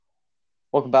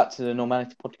Welcome back to the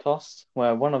Normality podcast,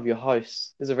 where one of your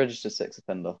hosts is a registered sex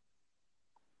offender.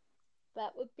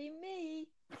 That would be me.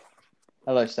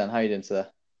 Hello, Stan. How are you doing today?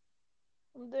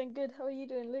 I'm doing good. How are you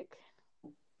doing, Luke?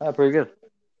 Pretty good.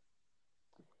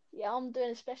 Yeah, I'm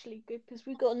doing especially good because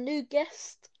we've got a new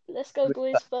guest. Let's go,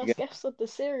 boys. First guest of the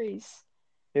series.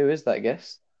 Who is that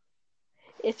guest?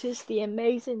 It is the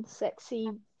amazing, sexy,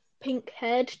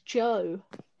 pink-haired Joe.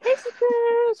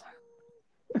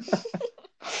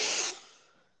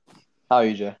 How are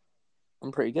you, Joe?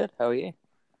 I'm pretty good. How are you?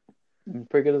 I'm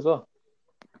pretty good as well.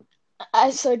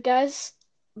 So, guys,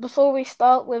 before we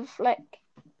start with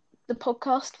the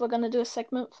podcast, we're gonna do a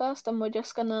segment first, and we're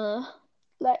just gonna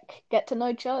get to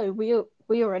know Joe.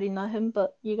 We already know him,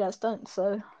 but you guys don't.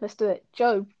 So let's do it.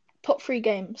 Joe, top 3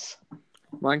 games.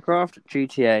 Minecraft,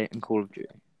 GTA, and Call of Duty.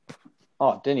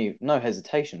 Oh, didn't you? No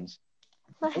hesitations.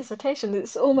 No hesitation.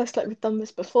 It's almost like we've done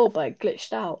this before, but it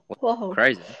glitched out. Whoa.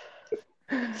 Crazy.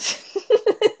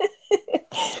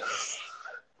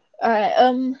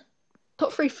 Alright,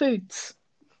 top 3 foods.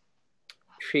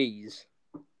 Cheese.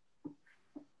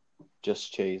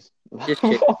 Just cheese. Just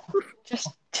cheese.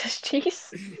 Just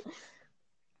cheese?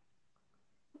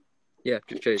 Yeah,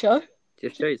 just cheese. Joe?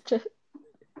 Just cheese.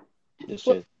 Just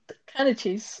What cheese. kind of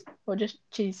cheese? Or just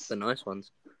cheese? The nice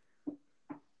ones.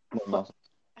 Not nice.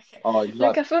 Okay. Oh, you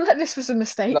Look, I feel like this was a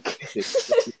mistake.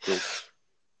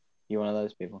 You're one of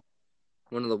those people.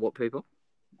 One of the what people?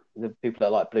 The people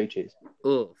that like blue cheese.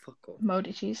 Oh, fuck off.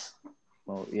 Moldy cheese.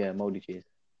 Well, yeah, moldy cheese.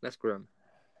 That's grim.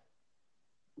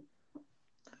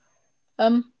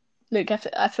 Luke,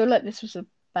 I feel like this was a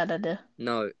bad idea.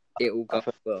 No, it will go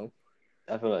well.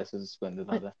 I feel like this is a splendid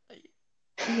idea.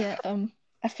 Yeah,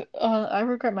 I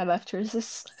regret my life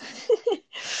choices.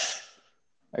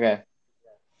 Okay.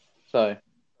 So,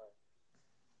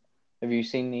 have you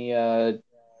seen the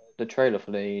trailer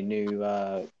for the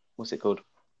new what's it called?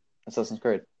 Assassin's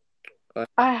Creed.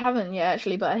 I haven't yet,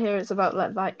 actually, but I hear it's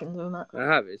about Vikings and that. I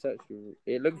have.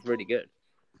 It looks really good.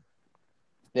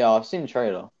 Yeah, I've seen the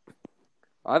trailer.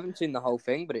 I haven't seen the whole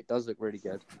thing, but it does look really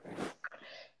good.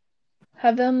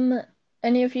 Have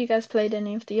any of you guys played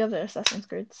any of the other Assassin's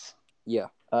Creeds? Yeah.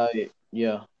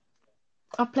 Yeah.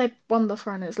 I played one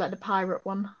before, and it's like the pirate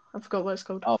one. I forgot what it's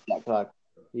called. Oh, Black Flag.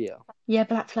 Yeah. Yeah,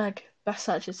 Black Flag. That's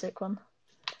such a sick one.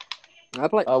 I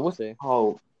played What's Odyssey.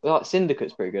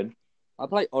 Syndicate's pretty good. I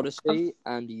played Odyssey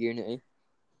and Unity.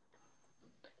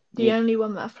 The only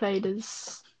one that I've played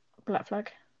is Black Flag.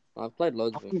 I've played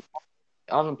loads of them.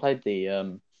 I haven't played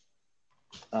the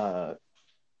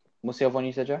what's the other one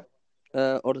you said, Joe?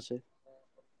 Odyssey.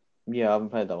 Yeah, I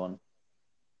haven't played that one.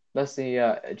 That's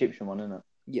the Egyptian one, isn't it?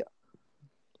 Yeah.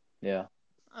 Yeah.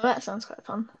 Oh, that sounds quite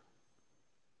fun.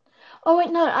 Oh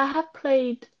wait, no, I have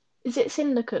played. Is it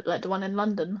Syndicate, like the one in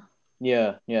London?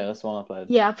 Yeah, that's the one I played.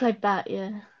 Yeah, I played that.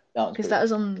 Yeah, because that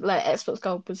was was on Xbox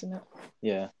Gold, wasn't it?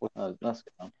 Yeah, that's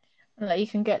good. And you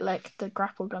can get the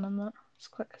grapple gun on that. It's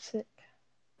quite sick.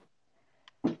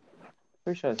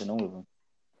 Pretty sure it's in all of them.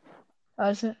 Oh,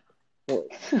 is it?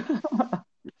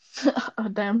 Oh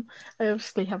damn! I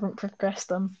obviously haven't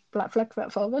progressed on Black Flag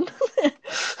that far then.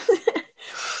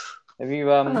 Have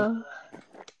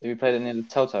you played any of the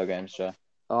Telltale games, Joe?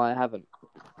 Oh, I haven't.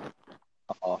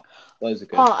 Oh, those are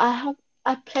good. Oh, I have.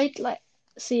 I played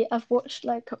I've watched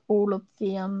all of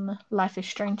the Life is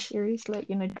Strange series,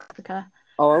 Jessica.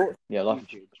 Oh, yeah, Life is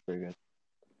Strange is pretty good.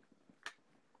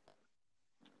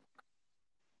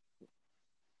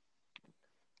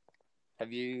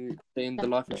 Have you seen the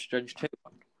Life is Strange 2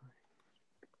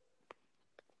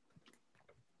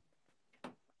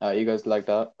 one? You guys like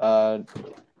that? What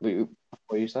do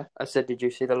you say? I said, did you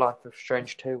see the Life of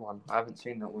Strange 2 one? I haven't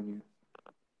seen that one yet.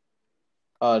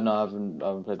 No, I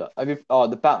haven't played that.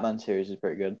 The Batman series is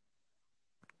pretty good.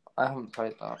 I haven't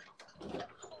played that.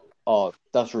 Oh,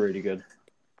 that's really good.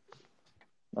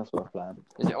 That's what I'm playing.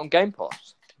 Is it on Game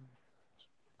Pass?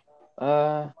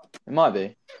 It might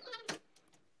be.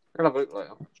 I'll have a look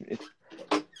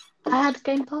later. I had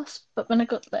Game Pass, but when I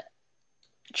got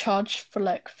charged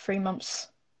for 3 months,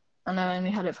 and I only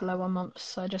had it for 1 month,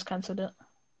 so I just cancelled it.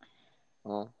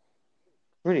 Oh,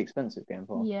 really expensive Game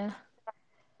Pass. Yeah.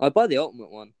 I buy the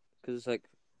Ultimate one because it's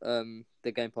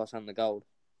the Game Pass and the Gold.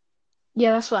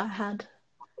 Yeah, that's what I had,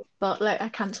 but I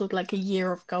cancelled a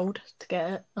year of Gold to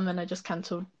get it, and then I just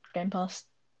cancelled Game Pass.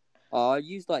 I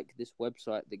used this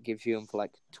website that gives you them for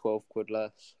 12 quid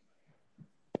less.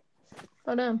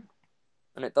 Oh damn.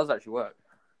 And it does actually work.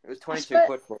 It was 22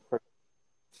 quid for it.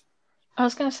 I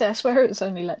was gonna say, I swear it was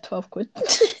only 12 quid.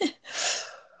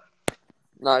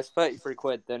 No, it's 33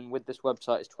 quid. Then with this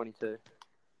website, it's 22.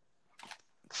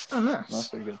 Oh, nice. That's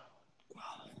pretty good.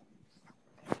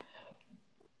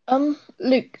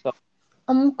 Luke, So,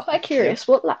 I'm quite curious.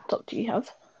 What laptop do you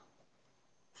have?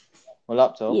 my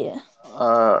laptop. Yeah.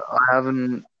 I have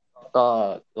an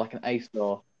like an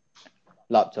A-star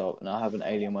laptop, and I have an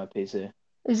Alienware PC.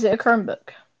 Is it a Chromebook?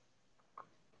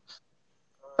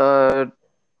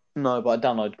 No, but I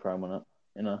download Chrome on it.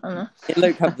 You know. I don't know. Me and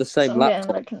Luke have the So same I'm getting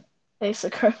laptop. like an Acer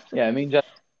Chromebook. Yeah, I mean, Joe,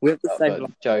 We have the same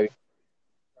but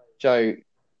Joe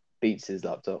beats his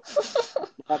laptop.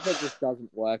 laptop. Just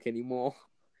doesn't work anymore.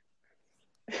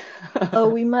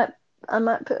 Oh, I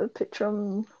might put a picture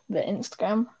on the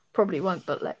Instagram. Probably won't,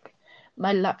 but like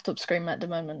my laptop screen at the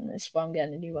moment is why I'm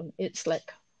getting a new one. It's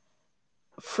like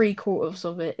 3/4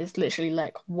 of it is literally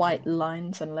like white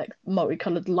lines and like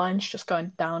multicolored lines just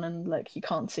going down and like you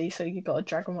can't see, so you gotta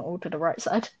drag them all to the right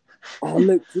side. Oh,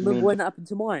 look, do you Me remember and when that happened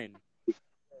to mine?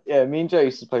 Yeah, me and Joe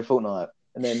used to play Fortnite,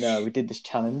 and then we did this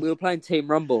challenge. We were playing Team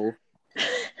Rumble,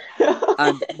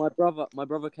 and my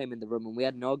brother came in the room, and we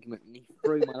had an argument, and he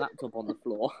threw my laptop on the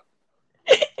floor.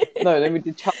 No, then we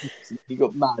did challenges. And you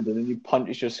got mad, and then you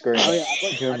punched your screen. Oh yeah,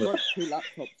 Do you I remember? broke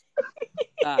 2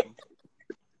 laptops.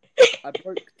 I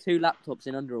broke 2 laptops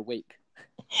in under a week.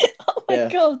 Oh my Yeah.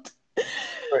 god.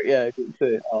 Yeah, I did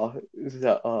too.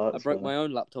 I broke my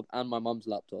own laptop and my mum's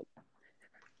laptop.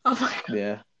 Oh my god.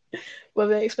 Yeah. Were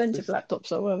they expensive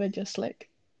laptops or were they just like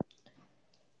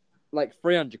Like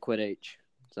 300 quid each.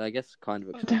 So I guess kind of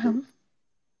expensive.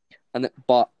 damn?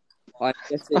 But I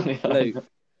guess Funny, Luke.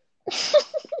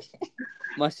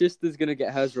 My sister's gonna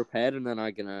get hers repaired, and then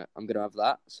I'm gonna have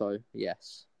that. So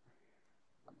yes.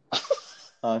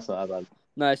 Oh, it's not that bad.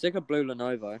 No, it's like a blue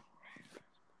Lenovo.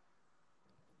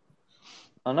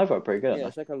 I know they're pretty good. Yeah,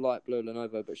 it's like a light blue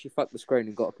Lenovo, but she fucked the screen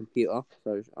and got a computer,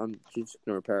 so she's just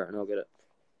gonna repair it and I'll get it.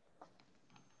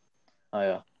 Oh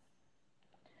yeah.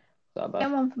 That I bad.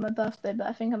 got one for my birthday, but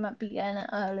I think I might be getting it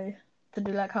early to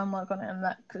do like homework on it and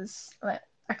that because like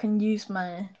I can use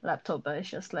my laptop, but it's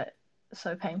just like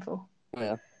so painful. Oh,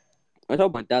 yeah. I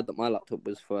told my dad that my laptop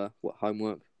was for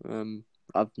homework.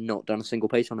 I've not done a single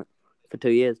piece on it for 2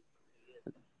 years,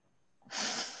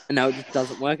 and now it just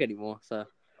doesn't work anymore. So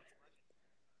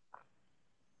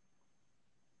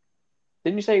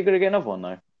Didn't you say you're gonna get another one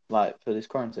though? Like for this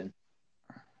quarantine?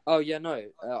 oh yeah, no,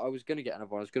 I was gonna get another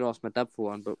one. I was gonna ask my dad for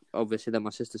one, but obviously then my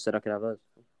sister said I could have hers.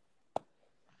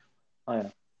 Oh yeah.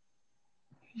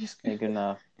 You just You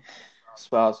can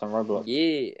spell out some Roblox.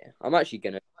 Yeah, I'm actually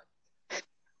gonna.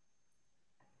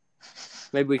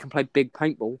 Maybe we can play big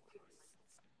paintball.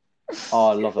 Oh,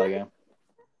 I love that game.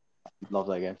 Love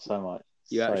that game so much.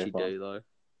 You so actually fun. do though.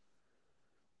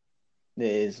 It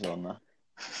is fun though.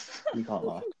 You can't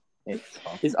lie. It's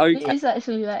fun. It's It okay. is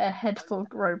actually like a head full of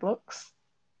Roblox.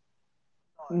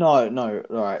 No.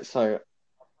 Alright, so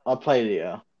I played it,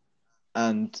 yeah,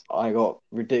 and I got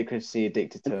ridiculously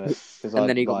addicted to it because And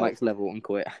then he got max level and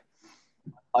quit.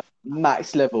 I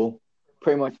max level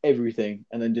pretty much everything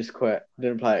and then just quit.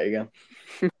 Didn't play it again.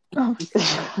 Oh,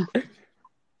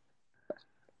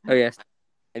 Oh yes.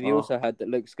 Have you Oh. also heard that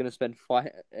Luke's gonna spend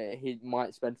he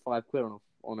might spend £5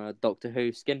 on a Doctor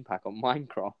Who skin pack on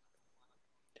Minecraft?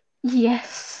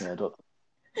 yes. Yeah, Doctor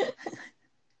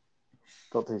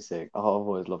Who's sick. Oh, I've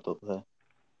always loved Doctor Who.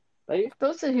 Are you?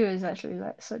 Doctor Who is actually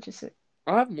like such a sick.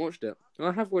 I haven't watched it.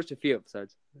 I have watched a few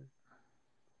episodes.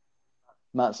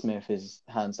 Matt Smith is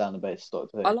hands down the best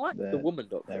Doctor Who. I like the woman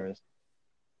Doctor. There is.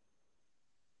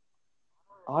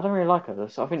 I don't really like her. I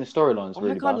think the storyline is I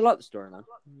really kind bad. of like the story now.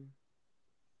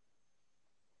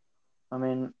 I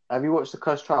mean, have you watched The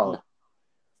Cursed Child? No.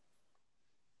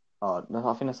 Oh, no,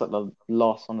 I think that's like the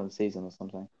last one of the season or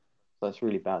something. So it's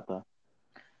really bad though.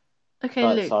 Okay,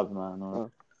 Like Luke. Cyberman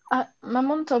or... My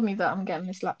mom told me that I'm getting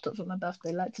this laptop for my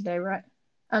birthday, like today, right?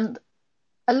 And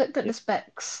I looked at the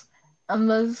specs, and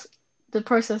the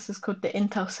processor's called the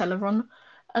Intel Celeron,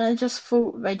 and I just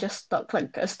thought they just stuck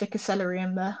like a stick of celery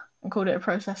in there and called it a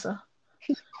processor.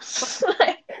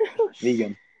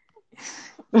 Vegan.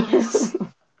 Yes.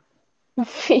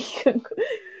 Vegan.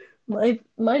 My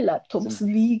laptop's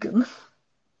vegan.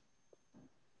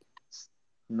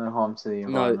 No harm to the No,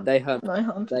 environment. they have. No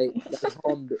harm.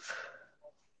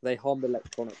 They harmed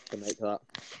electronics to make that.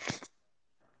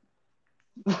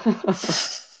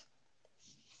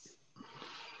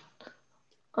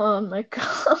 Oh my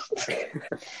god.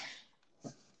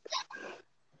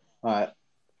 Alright.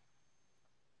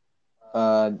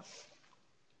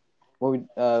 What we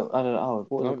I don't know. Oh,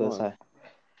 what was I going to say?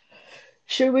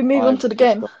 Should we move on to the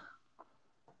game?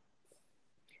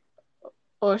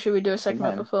 Or should we do a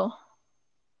segment before?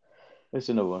 Let's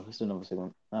do another one. Let's do another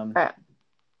segment. Right.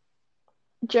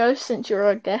 Joe, since you're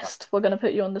our guest, we're going to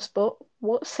put you on the spot.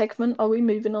 What segment are we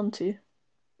moving on to?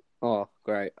 Oh,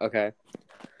 great. Okay.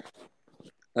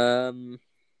 Well,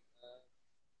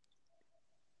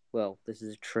 this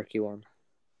is a tricky one,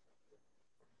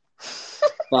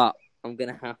 but I'm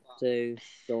gonna have to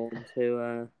go on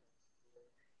to.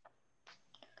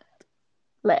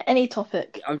 Like any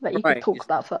topic I'm that you could right. talk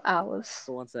about for hours.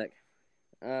 For 1 sec.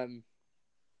 I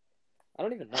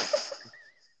don't even know.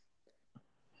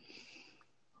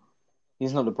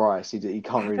 He's not the brightest. He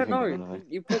can't I really don't think of know. anything.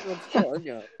 You put me on the spot, haven't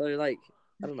you? So like,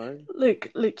 I don't know. Luke,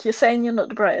 you're saying you're not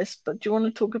the brightest, but do you want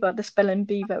to talk about the spelling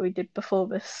bee that we did before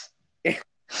this?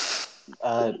 No,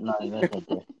 that's not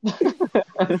good.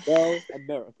 Well,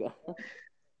 America.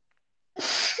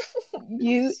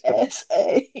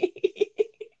 USA.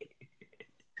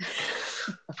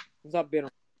 It's like being on.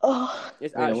 Oh,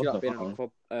 It's I mean, it actually wasn't like being on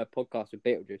a podcast with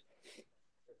Beetlejuice.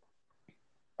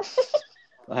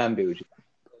 I am Beetlejuice.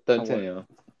 Don't I tell won't. anyone.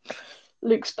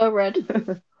 Luke, spell red.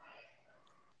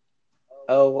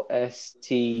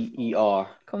 Lster.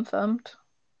 Confirmed.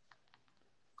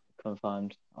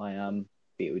 Confirmed. I am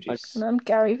Beetlejuice. And I'm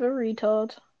Gary the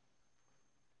retard.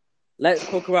 Let's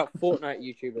talk about Fortnite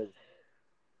YouTubers.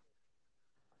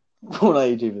 All our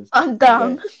YouTubers. I'm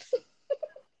down.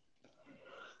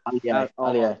 Okay.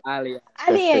 Alia. Ali.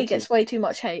 Ali gets way too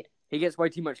much hate. He gets way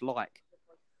too much like.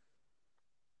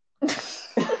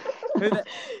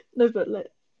 No, but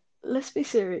let's be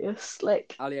serious.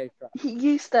 Like, Ali. he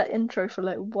used that intro for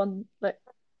like one. Like,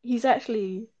 he's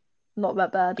actually not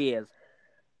that bad. He is.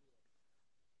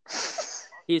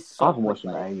 He's I so haven't watched him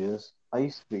in clickbait. ages. I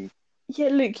used to be. Yeah,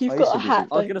 Luke, you've I got used a to be hat.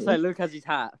 I was gonna say Luke has his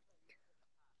hat.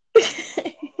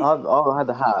 I had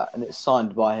the hat and it's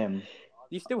signed by him.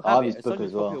 You still I have have it. his It's on book your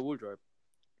as top of well. your wardrobe.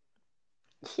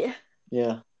 Yeah,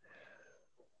 Yeah.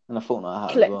 And a Fortnite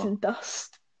hat collecting as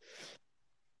dust.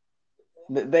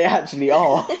 well. They actually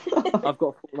are. I've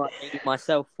got Fortnite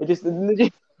myself. It just, yeah,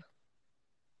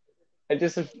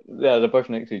 they're both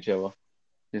next to each other.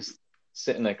 Just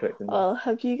sitting there collecting. Oh,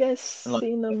 have you guys And, like,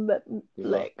 seen that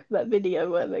yeah. that video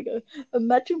where they go,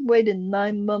 imagine waiting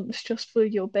 9 months just for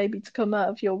your baby to come out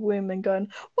of your womb and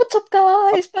going, "What's up,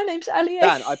 guys? My name's Ali."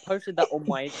 Dan, I posted that on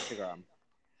my Instagram.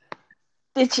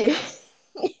 Did you?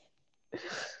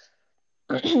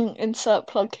 Insert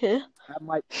plug here. And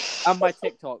my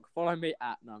TikTok. Follow me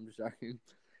at. No, I'm just joking.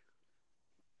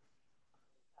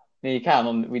 Yeah, you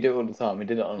can. We do it all the time. We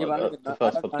did it on Yeah, but I like, don't the know-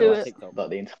 first I don't know Do my podcast. it. TikTok. Like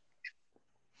the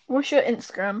What's your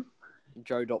Instagram?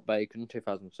 Joe.bacon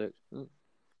 2006.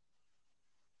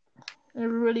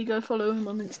 Everybody go follow him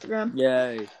on Instagram.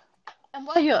 Yay. And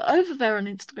while you're over there on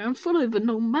Instagram, follow the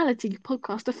Normality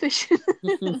podcast official.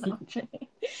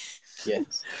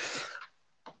 Yes.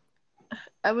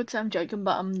 I would say I'm joking,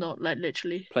 but I'm not. Like,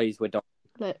 literally. Please, we're done.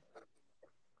 Like,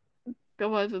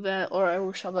 go over there, or I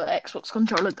will shove an Xbox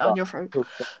controller down your throat.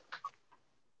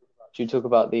 Should you talk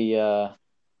about the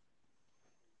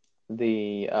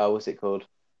what's it called?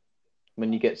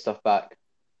 When you get stuff back,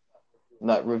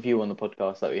 that review on the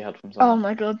podcast that we had from Oh someone.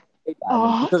 my god. We're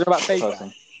talking about feedback.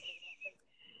 Person.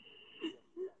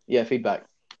 Yeah, feedback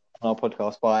on our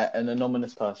podcast by an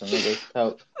anonymous person. They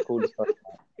call this person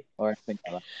out or anything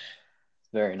like that. It's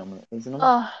very anonymous. It's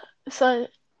anonymous. So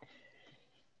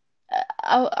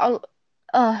I'll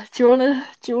do you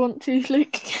want to,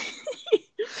 Luke?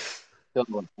 Don't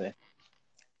want to.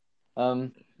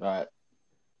 Right.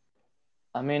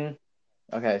 I mean,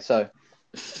 okay, so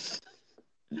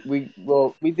we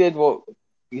did what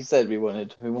we said we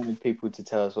wanted. We wanted people to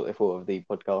tell us what they thought of the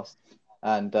podcast,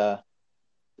 and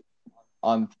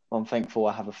I'm thankful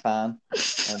I have a fan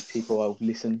and people will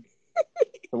listen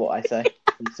to what I say.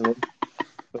 Because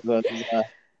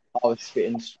I was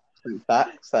spitting straight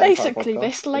facts. that entire Basically, they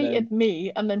podcast, slated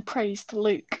me and then praised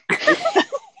Luke.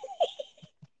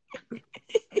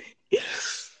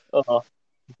 Oh,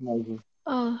 amazing.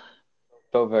 Oh,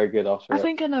 Felt very good after I it.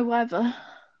 think I know why though.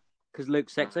 Because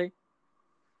Luke's sexy?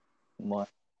 No,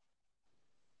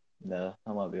 that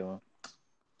might be one.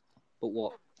 But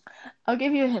what? I'll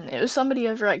give you a hint. It was somebody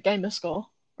over at Gamerscore,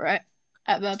 right?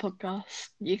 At their podcast.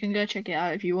 You can go check it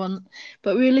out if you want.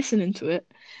 But we were listening to it,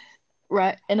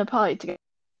 right, in a party together.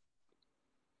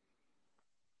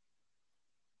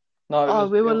 No,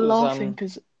 We were laughing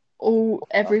because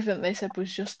everything they said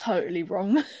was just totally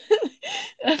wrong.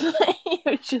 And like,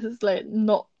 it was just like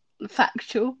not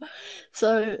factual.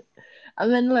 So,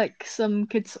 and then like some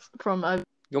kids from over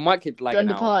Your mic keeps lagging joined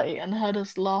the out. party and heard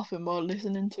us laughing while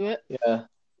listening to it. Yeah.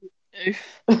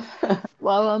 Oof.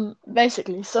 Well,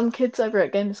 basically, some kids over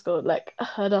at Gamerscore like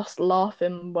heard us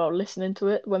laughing while listening to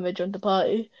it when they joined the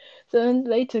party. So then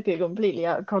they took it completely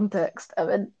out of context, and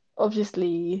then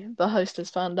obviously the host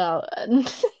has found out,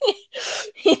 and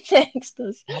He texted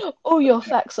us, all your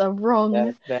facts are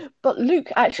wrong. But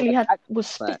Luke actually was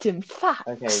spitting facts.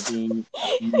 Okay,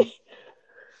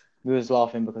 we was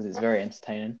laughing because it's very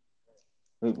entertaining.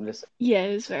 Yeah,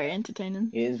 it was very entertaining.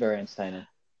 It is very entertaining.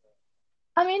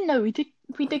 I mean, no, we did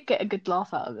get a good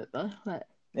laugh out of it though. Like,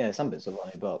 yeah, some bits are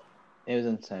funny, but it was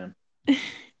entertaining.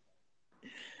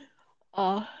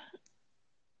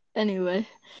 Anyway,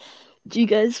 do you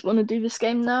guys want to do this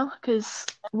game now? Because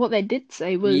what they did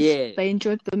say was they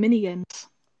enjoyed the mini games.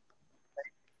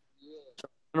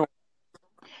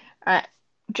 Alright,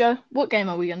 Joe, what game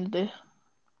are we going to do?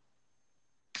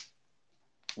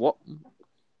 What?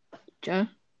 Joe?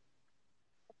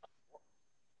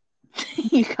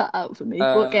 You cut out for me.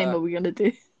 What game are we going to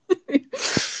do?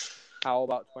 How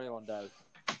about 21 Days?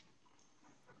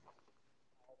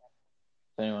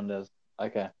 21 Days.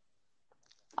 Okay.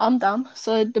 I'm down.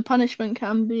 So the punishment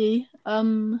can be,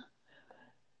 how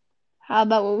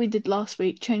about what we did last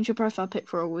week? Change your profile pic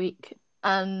for a week,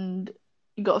 and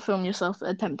you got to film yourself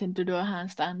attempting to do a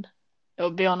handstand.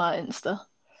 It'll be on our Insta.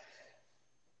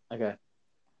 Okay.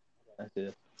 Let's do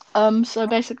this. So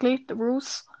basically, the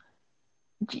rules.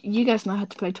 You guys know how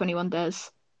to play 21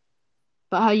 Days.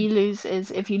 But how you lose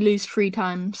is if you lose 3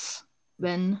 times,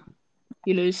 then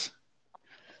you lose.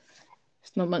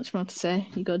 It's not much more to say.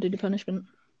 You gotta do the punishment.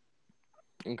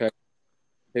 Okay.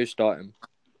 Who's starting?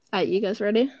 Alright, you guys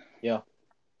ready? Yeah.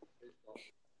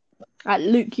 Alright,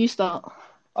 Luke, you start.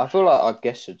 I feel like our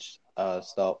guest should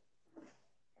start.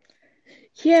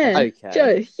 Yeah. Okay.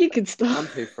 Joe, you can start. I'm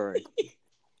 2-3.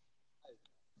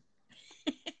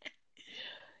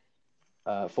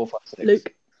 4, 5, 6.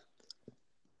 Luke.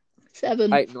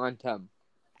 7. 8, 9, 10.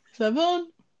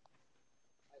 7.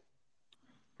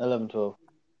 11, 12.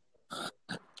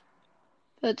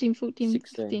 13, 14,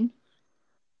 16. 15.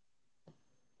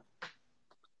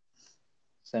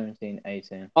 17,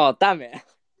 18. Oh, damn it.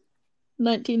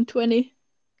 19, 20.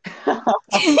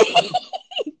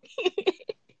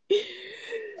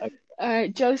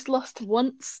 Alright, Joe's lost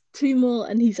once, 2 more,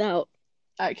 and he's out.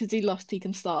 Alright, because he lost, he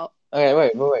can start. Okay,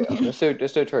 wait. Let's do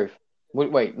truth.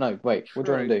 Wait. What do you want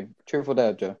to do? Truth or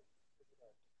dare, Joe?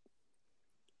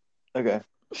 Okay.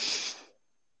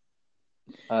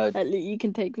 Luke, you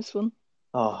can take this one.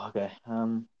 Oh, okay.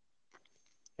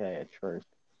 Yeah, truth.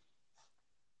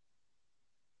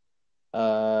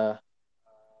 Have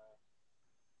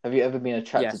you ever been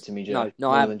attracted to me, Joe? No,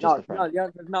 More I than haven't. just a friend?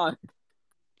 No.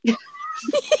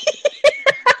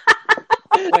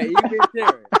 Wait, are you being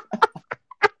serious?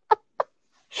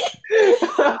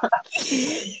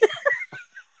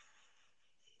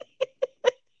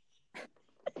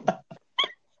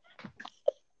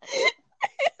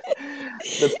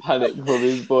 The panic from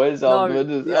his voice No,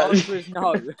 afterwards. the answer is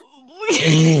no.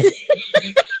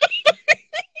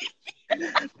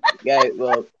 Yeah,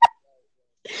 well,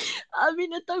 I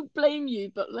mean, I don't blame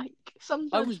you, but like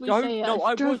sometimes we joking. say it No, as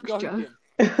I was jokes, Joe. joking.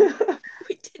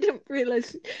 We didn't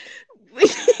realise.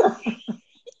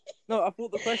 No, I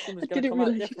thought the question was I going to didn't come out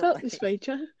realise you felt differently. this way,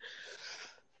 Joe.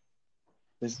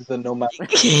 this is the normality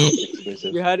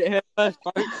exclusive. You heard it here first,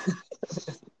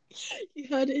 folks. You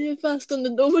heard it here first on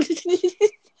the normality.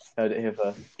 Heard it here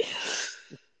first.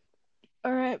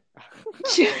 All right,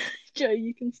 Joe,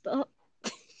 you can start.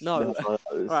 No.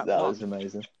 That was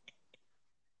amazing.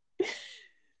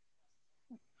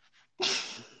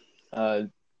 2,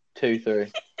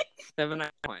 3. 7, 8,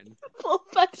 9. 4,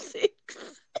 5, 6.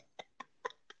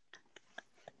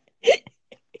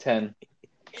 10.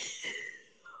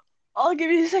 I'll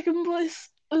give you the second place.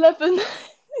 11.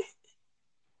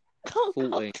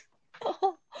 14.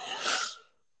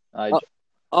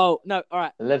 Oh, no,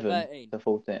 alright. 11 13. to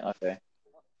 14. Okay.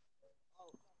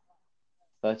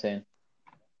 13.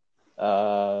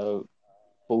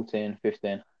 14,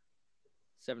 15.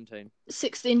 17.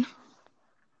 16.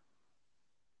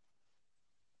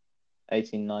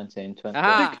 18, 19, 20.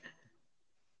 Aha!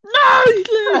 No,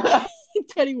 Luke!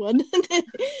 21.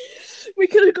 We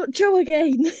could have got Joe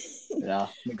again. Nah,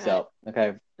 mix up.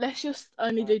 Okay. Let's just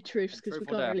only do truths because we Truth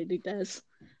or can't dare? really do dares.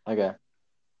 Okay.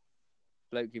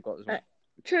 Luke, you've got this one.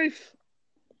 Truth.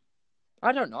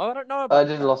 I don't know about I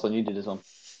did the last one. You did this one.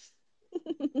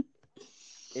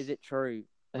 Is it true?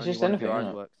 It's only just one of anything, your eyes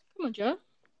isn't it? works? Come on, Joe.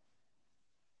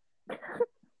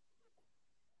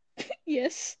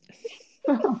 Yes.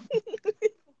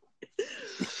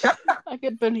 I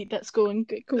get bullied at school and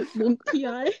get called wonky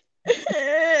eye.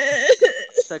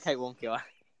 It's okay, wonky eye.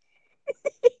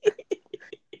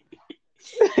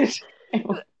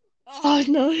 Oh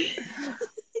no. I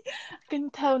can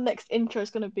tell next intro is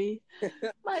going to be,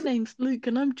 my name's Luke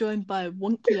and I'm joined by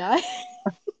Wonky Eye.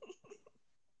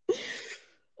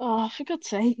 Oh, for God's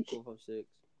sake. 4, 5, 6.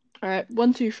 All right,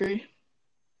 1, 2, 3.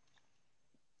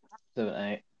 7,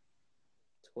 8,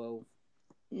 12.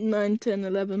 9, 10,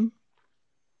 11.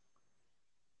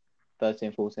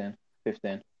 13, 14,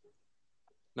 15.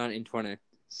 19, 20.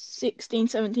 16,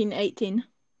 17, 18.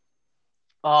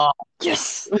 Oh,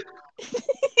 Yes!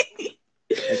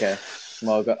 okay.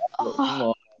 Well, I'll go, Oh, well,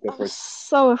 I'll I go for was it.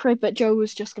 so afraid that Joe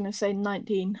was just going to say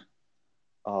 19.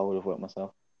 Oh, I would have worked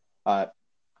myself. All right,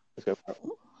 let's go for it.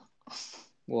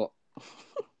 What?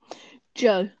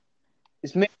 Joe.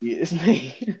 It's me. It's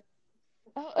me.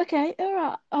 Oh, okay, all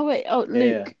right. Oh, wait. Oh, Yeah,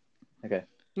 yeah. Luke. Okay.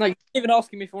 No, you're not even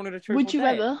asking me if I wanted a truth Would or you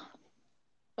dare. ever?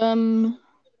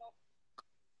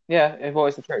 Yeah, if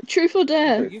always the truth. Truth or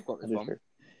dare? Truth. You've got I this do one. truth.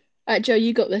 All right, Joe,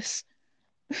 you got this.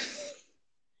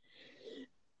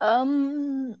 I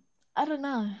don't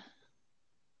know.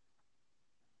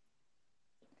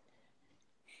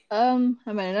 I mean,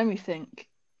 let me think.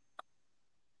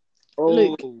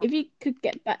 Luke, Oh. if you could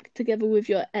get back together with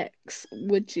your ex,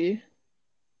 would you?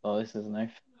 Oh, this is an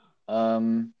oath.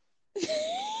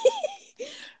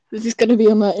 This is going to be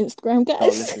on my Instagram, Oh,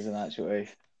 guys. this is an actual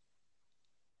oath.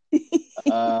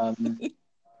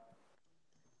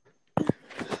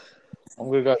 I'm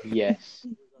gonna go yes.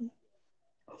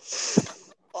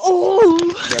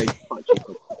 Oh Very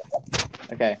touchy.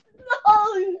 Okay. no!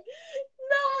 Oh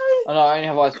no, I only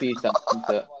have eyes for you, Sam.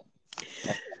 So,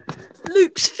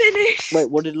 Luke's finished. Wait,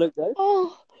 what did Luke do?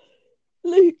 Oh,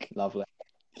 Luke. lovely.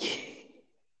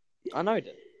 I know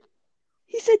it.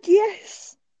 He said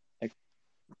yes. Okay.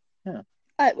 Yeah.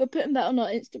 Alright, we're putting that on our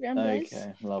Instagram, guys.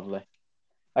 Okay, lovely.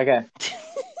 Okay.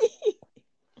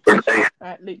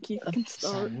 Alright, Luke, you can It's a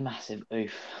start. massive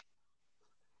oof.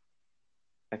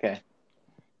 Okay.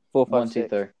 4, 5, 1, 2, 6.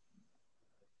 3.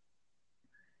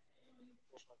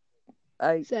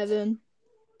 8. 7.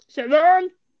 7.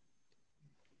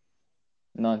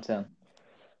 9, 10.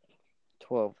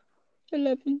 12.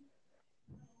 11.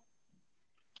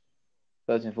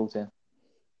 13, 14.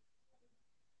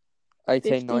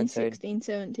 18, 15, 19. 16,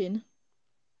 17.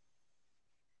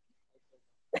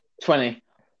 20.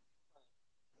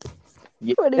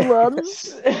 Yeah. 21.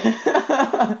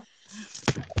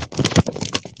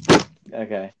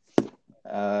 Okay.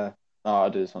 I'll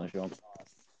do this one if you want.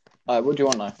 Alright, what do you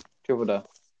want now? Truth or dare?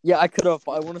 Yeah, I could have,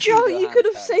 but I want to see Joe, you do a you could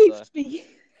have handstand, saved so. me.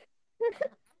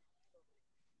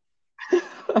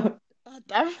 Oh,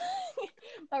 damn.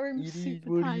 My room's It is super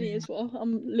what it tiny is. as well.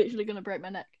 I'm literally going to break my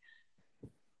neck.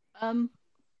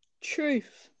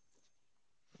 Truth.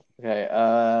 Okay,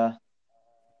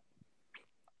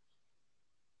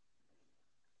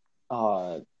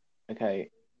 okay.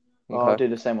 Well, I'll Okay. do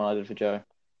the same one I did for Joe.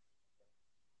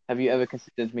 Have you ever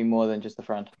considered me more than just a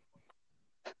friend?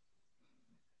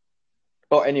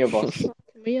 Or any of us? Can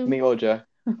we, Me or Joe?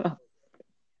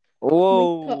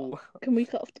 Whoa! Can we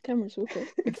cut off the cameras real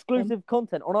quick? Exclusive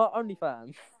content on our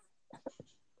OnlyFans.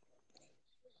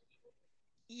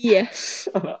 Yes.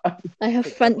 I have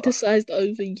fantasized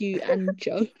over you and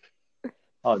Joe.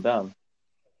 Oh, damn.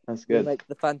 That's We'll good. make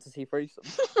the fantasy threesome.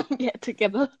 Yeah,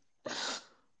 together.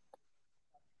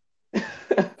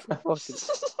 Fucking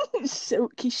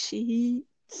Silky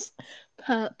sheets.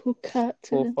 Purple 4,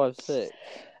 curtain. 5, 6.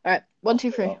 Alright, 1,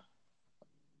 2, 3.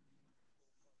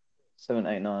 7,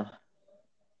 8, 9.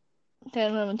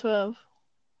 10, 11, 12.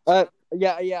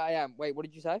 Yeah, I am. Wait, what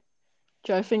did you say?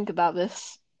 Joe, think about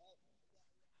this.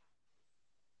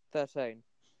 13.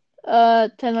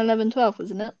 10, 11, 12,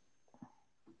 wasn't it?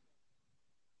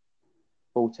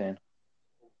 14.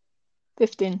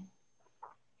 15.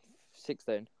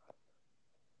 16.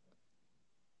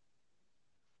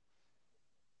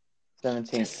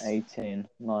 17, Yes. 18,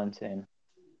 19.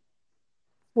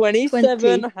 27.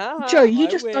 20. Haha, Joe, you I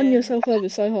just win. done yourself over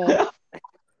so hard.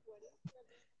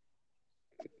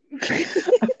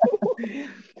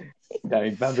 No,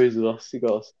 you bamboozled us. You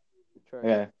got us. True.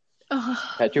 Okay.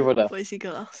 Oh, Okay, truth or dare? boys, you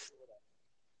got us.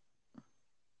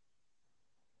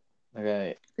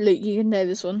 Okay. Luke, you can know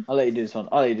this one. I'll let you do this one.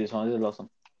 I did the last one.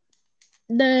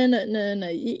 No.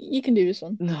 You can do this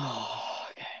one. No.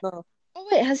 Okay. No. Oh,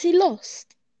 wait, has he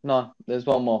lost? No, there's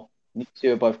one more. You two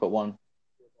have both got one.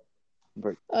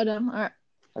 Break. Oh, damn. Alright.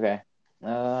 Okay.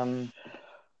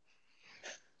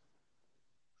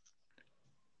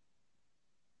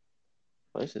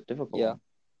 Well, this is a difficult Yeah. one.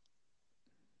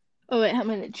 Oh, wait, how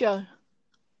many? Joe.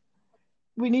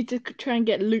 We need to try and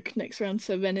get Luke next round,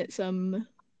 so then it's I'll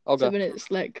so go. then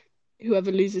it's like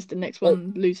whoever loses the next Wait.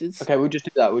 one loses. Okay, we'll just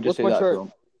do that. We'll just What's do my that if you truth?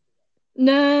 want.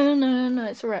 No,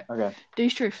 it's alright. Okay. Do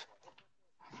truth.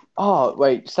 Oh,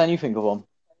 wait. Stan, you think of one.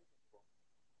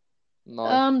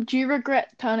 No. Do you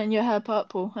regret turning your hair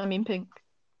purple? I mean pink.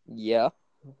 Yeah.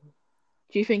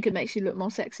 Do you think it makes you look more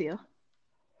sexier?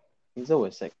 He's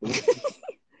always sexy.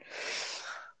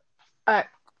 Alright,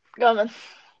 go on then.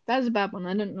 That was a bad one.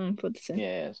 I don't know what to say.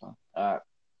 Yeah, it's fine. All right.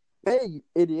 Hey, you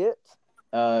idiot.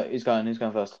 Who's going? Who's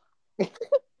going first?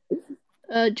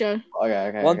 Joe.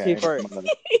 Okay. 1, 2, 3.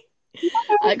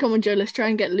 Alright, come on, Joe. Let's try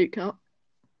and get Luke out.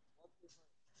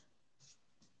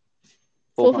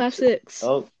 4, 4, 5, 6.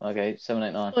 Oh, okay. 7,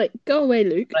 8, 9. Wait, go away,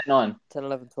 Luke. 8, 9. 10,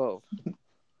 11, 12.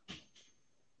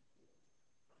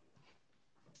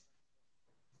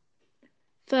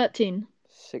 13.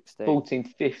 16. 14,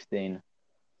 15.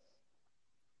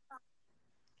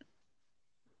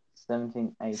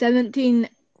 17, 18. 17.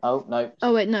 Oh, no.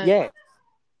 Oh, wait, no. Yeah.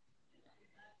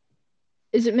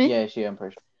 Is it me? Yeah, she, I'm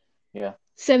pretty sure. Yeah.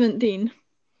 17.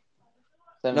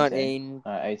 17.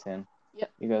 19. 18.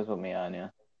 Yep. You guys put me on, yeah.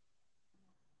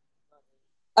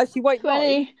 Actually, wait,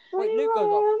 20. no. Wait, Luke goes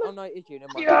off. Oh, no, it's you.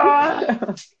 Never mind.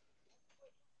 Yeah.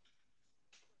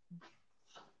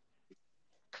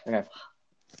 Okay.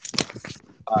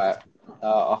 Alright.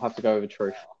 I'll have to go with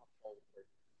truth.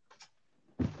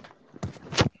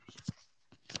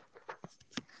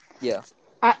 Yeah.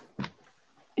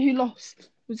 Who lost?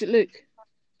 Was it Luke?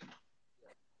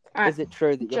 Alright. Is it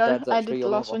true that your Joe, dad's I actually did the your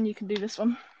last lover? one. You can do this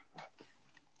one.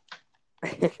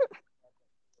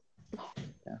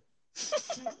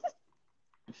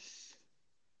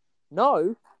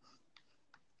 No.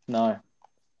 No.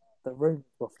 The rooms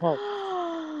were full.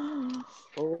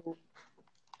 Oh.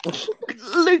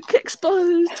 Luke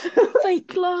exposed.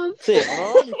 Fake love. See it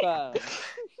on OnlyFans.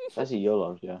 It's actually your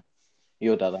love, yeah.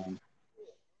 Your dad.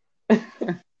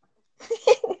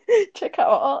 Check out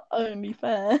our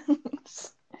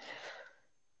OnlyFans.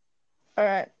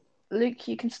 Alright. Luke,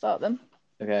 you can start them.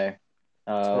 Okay.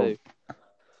 2.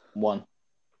 1.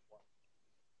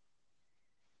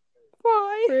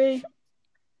 5. 3.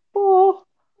 4.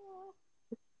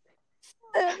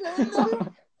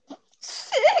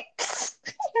 6.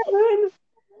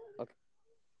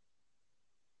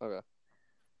 Okay.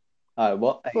 Alright,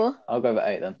 what? 8. 4. I'll go with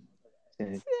 8 then.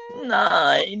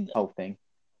 9. Whole thing.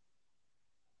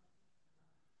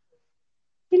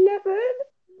 11.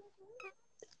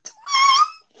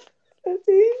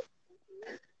 13.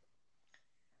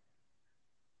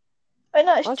 Oh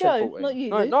no, it's I said Joe, 14. not you,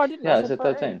 No, Luke. no, I didn't. Yeah, I I said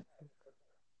 13.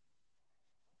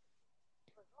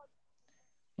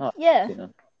 No, Yeah.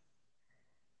 13.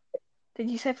 Did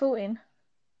you say 14?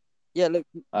 Yeah, Luke,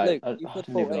 Alright, Luke, you I said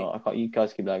didn't even 14. know. I can't, you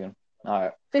guys keep lagging.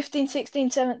 Alright. 15,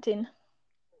 16, 17.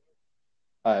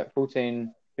 Alright,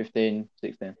 14, 15,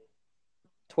 16.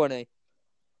 20.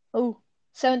 Oh,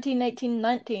 17, 18,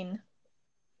 19.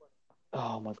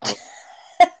 Oh my god.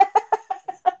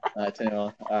 Alright,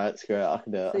 21. Alright, screw it. I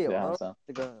can do it. I See can it do it on hands down.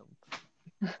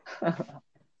 Instagram.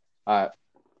 Alright.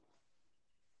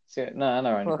 See, no, I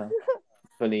know anything.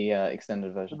 Fully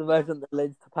extended version. The version that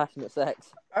leads to passionate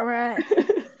sex. Alright.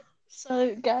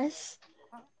 So, guys,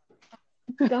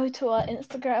 go to our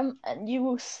Instagram and you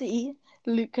will see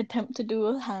Luke attempt to do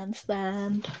a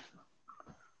handstand.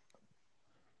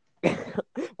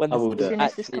 When I will As do it. soon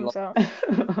as this comes out.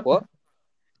 What?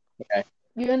 Okay.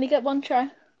 You only get one try.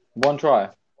 One try.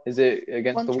 Is it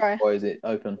against One the try. wall or is it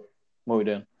open? What are we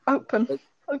doing? Open.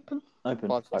 Open. Open.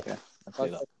 5 seconds. Okay. Let's 5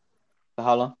 do that. seconds. For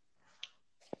how long?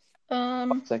 5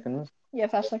 Um, seconds? yeah,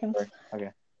 5 seconds.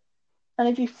 Okay. And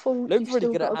if you fall, Luke's you've really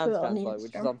still good at got to put it on the handstands, though, which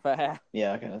is Instagram. unfair.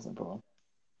 Yeah, okay, that's no problem.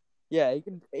 Yeah,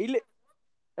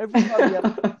 every time we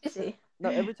have... Is he? No,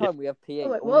 every time we have PE, Oh,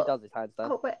 wait, all what? he does is handstand.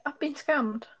 Oh, wait, I've been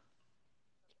scammed.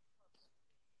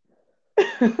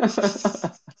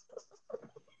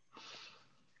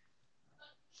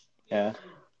 Yeah.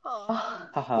 Oh.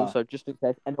 Haha. Also, just in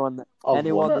case anyone that I've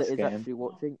won that this is game. actually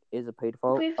watching is a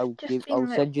paedophile, We've I will just been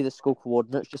like- send you the school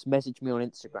coordinates. Just message me on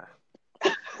Instagram.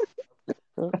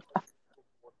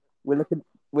 We're looking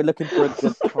for a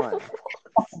good time.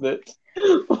 That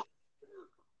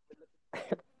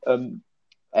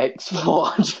X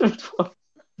 400. Oh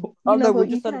You no, know we what,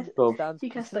 just you had guys- a dance. You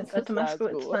guys don't go to my school,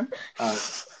 it's fine.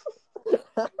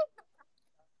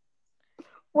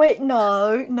 Wait,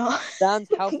 no. Dan's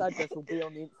house address will be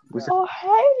on the Instagram. Oh,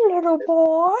 hey, little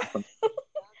boy.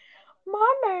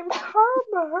 My name's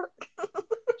Herbert.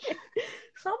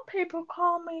 Some people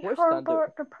call me What's Stan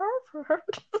Herbert the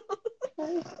Pervert.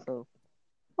 Oh.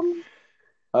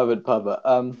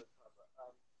 Herbert.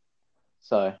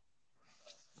 So.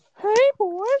 Hey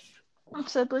boys.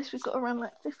 So, boys, we've got around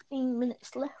like 15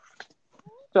 minutes left.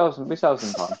 We still have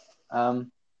some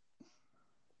time.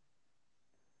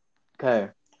 Okay.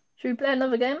 Should we play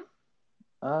another game?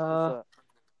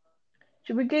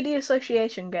 Should we do the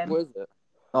association game? What is it?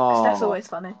 'Cause that's Oh, always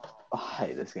funny. I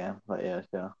hate this game, but yeah,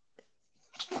 sure.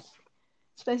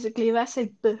 It's basically, if I say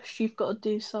bush, you've got to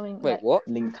do something Wait, like what?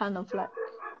 Link. kind of like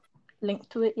linked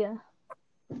to it, yeah.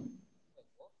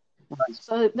 Right.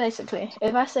 So basically,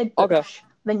 if I say Okay. bush,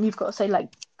 then you've got to say like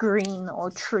green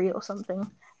or tree or something,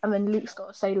 and then Luke's got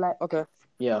to say like Okay.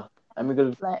 Yeah, and we're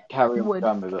gonna like carry on wood.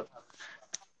 going with it.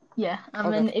 Yeah, and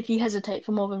Okay. then if you hesitate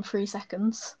for more than 3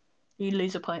 seconds, you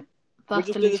lose a point. Can we That's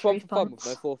just to do lose this one 3 for fun with points.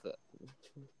 no forfeit?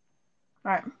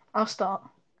 Right, I'll start.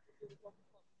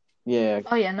 Yeah,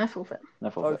 Oh yeah, no forfeit.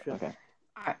 no forfeit. Ocean. Okay.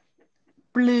 Alright.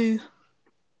 Blue.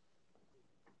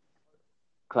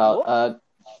 Cloud.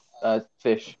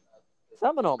 Fish.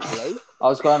 Salmon aren't blue. I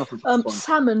was going off the first one.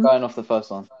 Salmon. Going off the first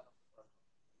one.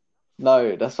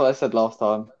 No, that's what I said last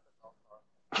time.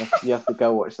 You have to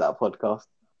go watch that podcast.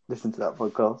 Listen to that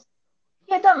podcast.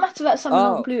 Yeah, it don't matter that salmon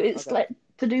aren't Oh, blue. It's okay. like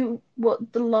to do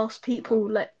what the last people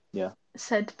like Yeah.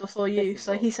 said before you. Fish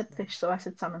So as he well. said fish, so I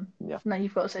said salmon. Yeah. Now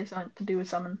you've got to say something to do with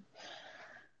salmon.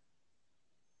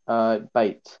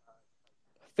 Bait.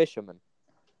 Fisherman.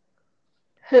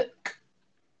 Hook.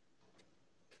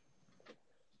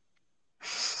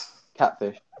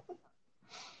 Catfish.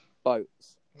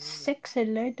 Boats. Sexy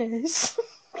ladies.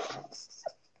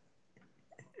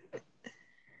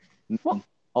 Men.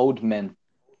 Old men.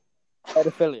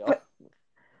 Pedophilia.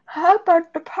 How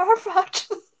about the pervert?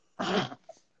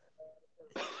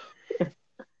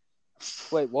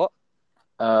 Wait, what?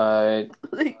 Like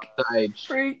Underaged.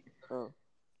 3, Oh.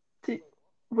 2.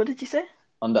 What did you say?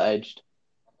 Underaged.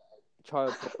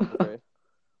 Child pornography.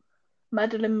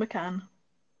 Madeline McCann.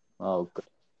 Oh god.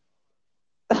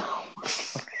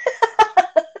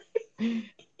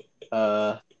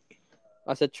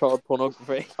 I said child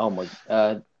pornography. Oh my.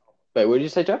 Wait, what did you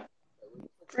say, Joe?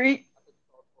 3,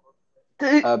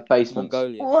 2, Basements.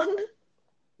 Mongolia. 1.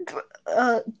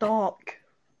 Dark.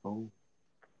 Oh.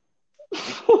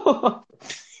 What?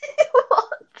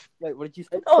 Wait, what did you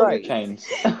say? Oh, Trade? Chains.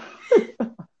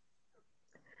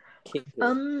 Kinky.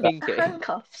 Kinky.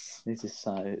 Handcuffs. This is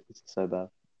so bad.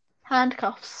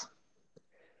 Handcuffs.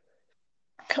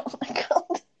 Oh my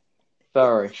god.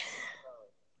 Furry.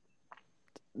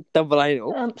 Double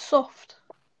anal. Soft.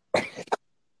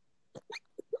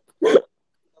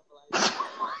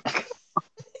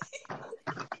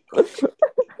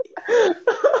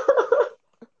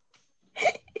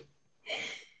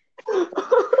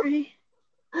 Three,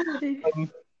 two,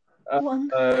 one.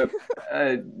 No,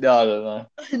 I don't know.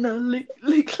 I know,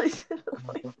 Luke likes it.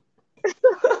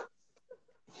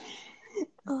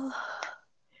 Oh.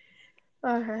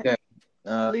 Alright.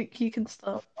 Yeah. Luke, you can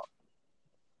start.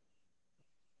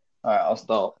 Alright, I'll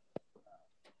start.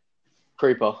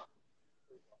 Creeper.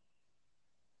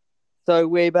 So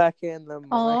we're back in the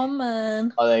Oh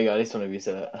man. Oh, there you go. This one of you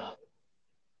said it.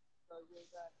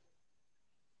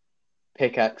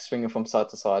 Pickaxe, swinging from side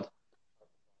to side.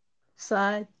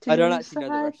 Side to I don't actually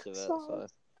know the side, rest of it, so.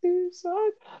 To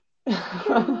side.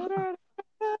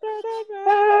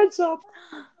 Hands up.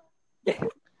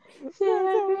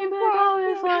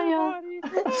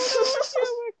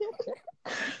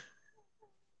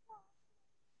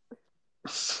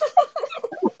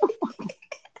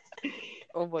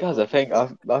 Oh my Guys, God. I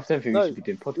don't think we No, should be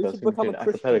doing we podcasts. should We should be become doing a a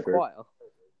Christian cappella group. choir.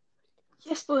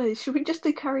 Yes, boys. Should we just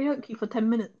do karaoke for 10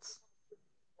 minutes?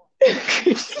 We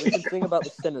can sing about the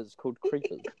sinners called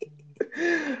creepers.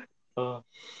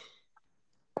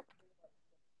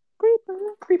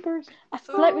 Creepers. I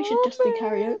feel like we should just do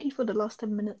karaoke for the last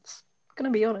 10 minutes. I'm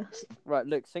gonna be honest. Right,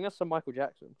 look, sing us some Michael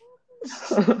Jackson.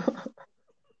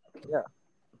 Yeah.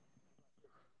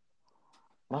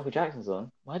 Michael Jackson's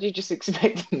on. Why do you just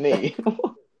expect me?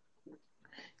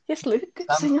 Yes, Luke.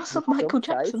 Sing us some Michael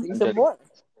Jackson. Sing some what?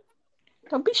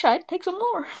 Don't be shy. Take some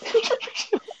more.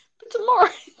 Put some more.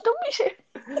 Don't be shy.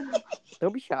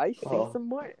 Don't be shy, sing Oh. some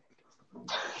more.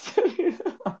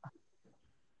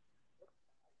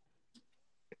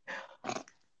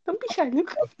 Don't be shy,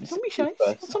 Luke. Don't be shy.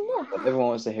 Sing some more. Everyone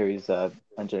wants to hear his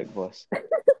angelic voice.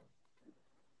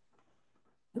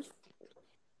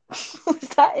 Was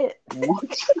that it?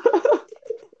 What?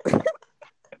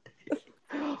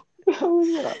 How was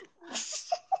that?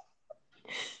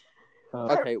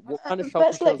 Okay, what kind of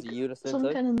That's shulker like shells are you listening some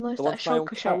to? kind of noise The that ones playing on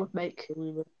Shulker Shell Cat? would make.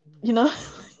 You know?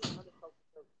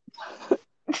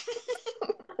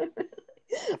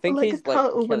 I think like he's a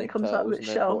turtle when killing it comes out of turtles its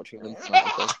and then shell. watching them fight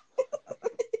each other.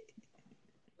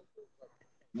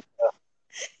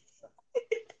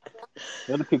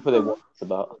 The other people they want it's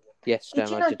about. Yes, Did Stan,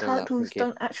 you I know did know that. turtles Thank you.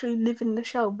 don't actually live in the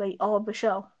shell? They are the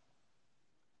shell.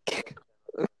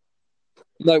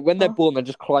 No, when they're Oh. born, they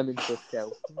just climb into a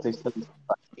shell. They said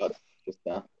just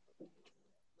there.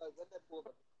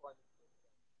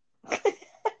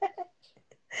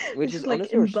 Which Just is like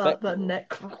honestly invert their respectable.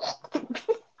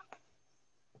 neck.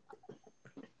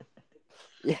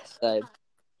 Yes, same.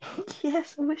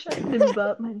 Yes, I wish I could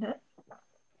invert my net.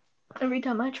 Every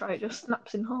time I try, it just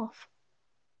snaps in half.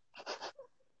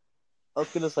 I was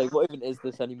gonna say, what even is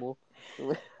this anymore?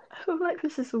 I feel like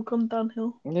this has all gone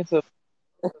downhill. It's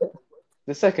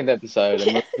the second episode,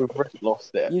 and we've really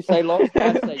lost it. You say lost,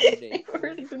 I say unique. You've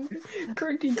already been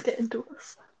pretty to get into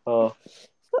us. Oh,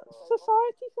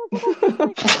 Society says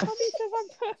I'm autistic. Mommy says I'm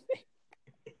perfect.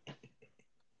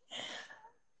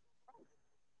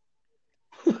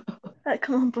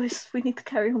 Come on, boys. We need to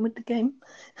carry on with the game.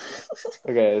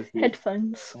 okay.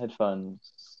 Headphones.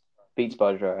 Beats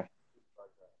by Dre.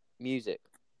 Music.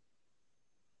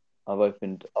 I've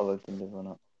opened everyone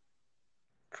up.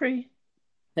 3.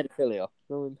 Pedophilia.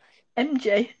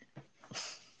 MJ.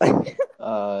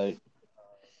 I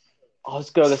was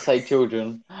gonna say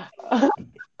children.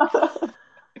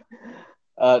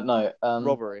 No.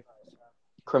 Robbery.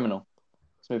 Criminal.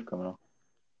 Smooth criminal.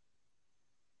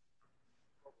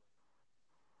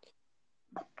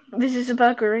 This is a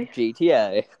burglary.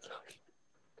 GTA.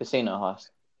 Casino heist.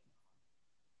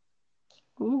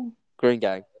 Ooh. Green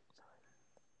Gang.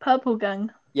 Purple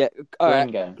Gang. Yeah. Green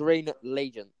Gang. Green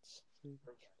Allegiance.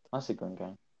 I see Green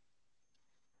Gang.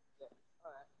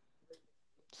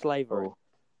 Slavery. Oh.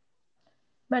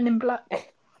 Men in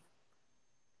Black.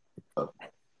 Luke,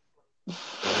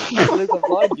 I've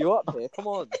lined you up here. Come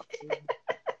on.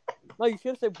 No, you should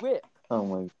have said whip.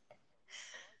 Oh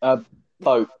my.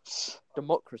 Boats.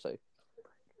 Democracy.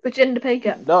 The gender pay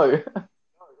gap. No.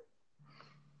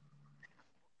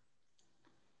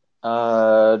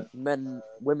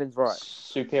 Women's rights.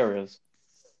 Superiors.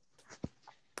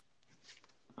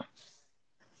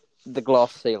 The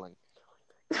glass ceiling.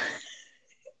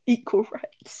 Equal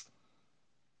rights.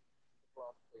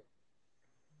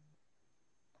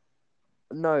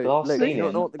 No, Glass Luke, ceiling. you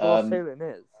don't know what the glass ceiling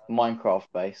is. Minecraft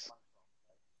base.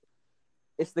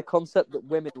 It's the concept that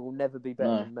women will never be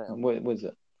better than men. What is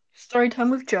it? Story time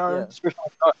with Joe. Yeah.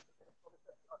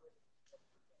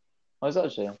 Oh, is that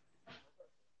actually?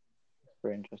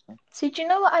 Very interesting. See, do you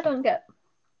know what I don't get?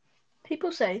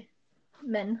 People say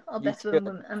men are You better should. than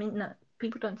women. I mean, no,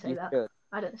 people don't say You that. should.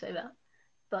 I don't say that.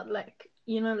 But, like,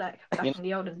 back in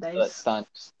the olden That days.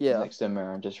 stands Yeah. next to a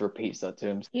mirror and just repeats that to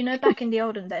him. Back in the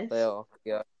olden days. They are.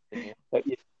 Yeah. But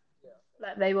yeah.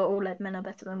 Like, they were all like, men are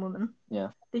better than women. Yeah.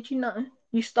 Did you know?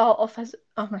 You start off as...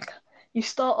 Oh, my God. You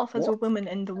start off as a What? woman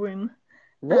in the womb.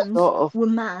 What? And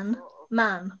woman.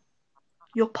 Man.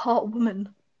 You're part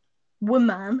woman.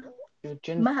 Woman. You're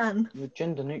Man.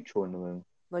 gender neutral in the room.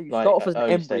 No, you Like, start off as an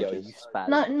early embryo, stages. you spaz.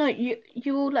 No,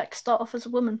 you all, like, start off as a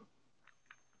woman.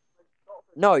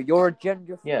 No, you're a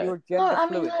gender. Yeah. You're a No, gender I mean,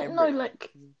 fluid like, embryo. no,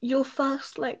 like, your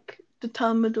first, like,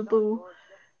 determinable...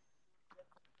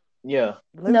 Yeah.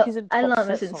 Luke No, is in I top learned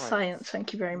this set in science,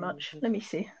 thank you very much. Let me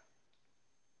see.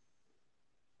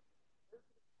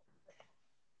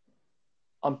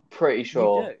 I'm pretty You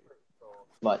sure, do.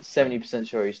 like 70%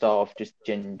 sure you start off just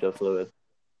gender fluid.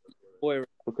 Boy,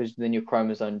 Because then your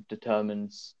chromosome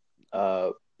determines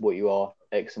what you are,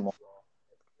 X and Y.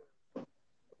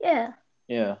 Yeah.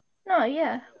 Yeah. No,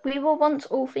 yeah. We were once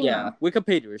all yeah, female.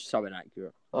 Wikipedia is so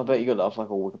inaccurate. I bet you got that off like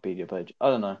a Wikipedia page. I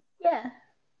don't know. Yeah.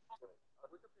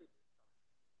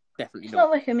 Definitely It's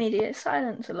not. not Wikimedia, it's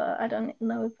Silence Alert. I don't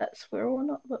know if that's real or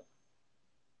not, but...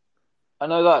 I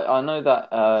know that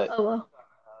Oh, well.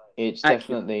 it's Accurate.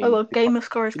 definitely... Oh, well, Gamer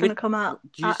Score is You going mean- to come out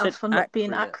you at said us for not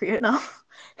being accurate now.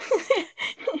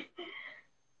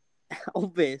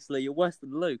 Obviously, you're worse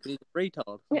than Luke, and he's a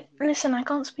retard. Listen, I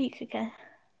can't speak, okay?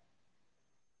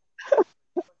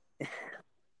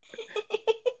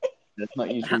 Let's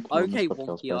not use retard on Okay, this podcast,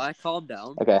 wonky boys. eye, calm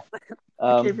down. Okay.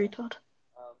 Okay, retard.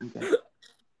 Okay.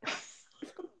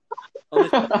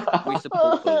 Honestly, we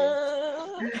support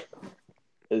bullying.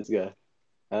 Let's go.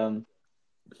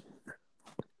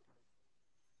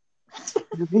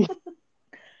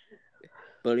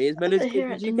 Bully as many So as here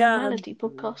at as the you can. Normality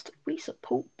podcast, we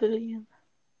support bullying.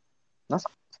 That's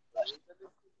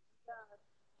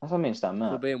what I mean, Stan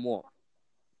For Matt. being what?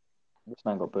 This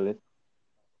man got bullied.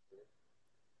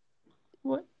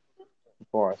 What?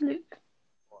 Before us. Luke?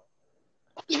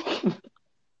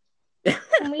 Can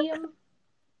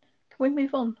we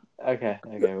move on? Okay,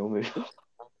 we'll move on.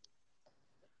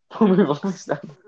 We'll move on, Stan.